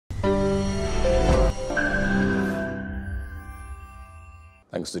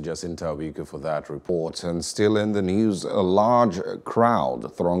Thanks to Jacinta Abiku for that report. And still in the news, a large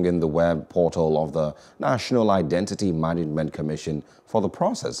crowd thronging the web portal of the National Identity Management Commission for the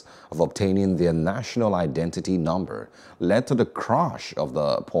process of obtaining their national identity number led to the crash of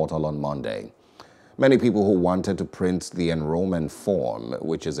the portal on Monday. Many people who wanted to print the enrollment form,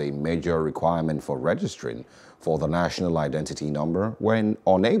 which is a major requirement for registering for the national identity number, were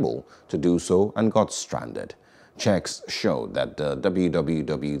unable to do so and got stranded. Checks showed that the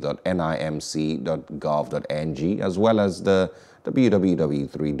www.nimc.gov.ng as well as the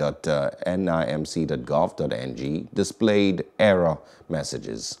www.nimc.gov.ng displayed error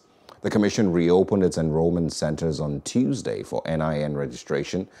messages. The Commission reopened its enrollment centers on Tuesday for NIN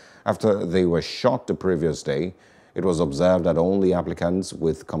registration after they were shut the previous day. It was observed that only applicants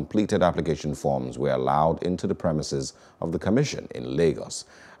with completed application forms were allowed into the premises of the Commission in Lagos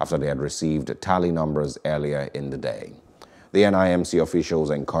after they had received tally numbers earlier in the day. The NIMC officials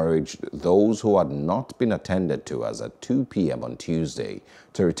encouraged those who had not been attended to as at 2 p.m. on Tuesday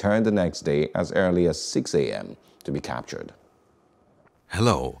to return the next day as early as 6 a.m. to be captured.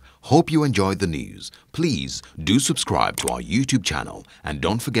 Hello, hope you enjoyed the news. Please do subscribe to our YouTube channel and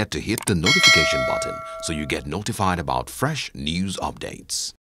don't forget to hit the notification button so you get notified about fresh news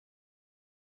updates.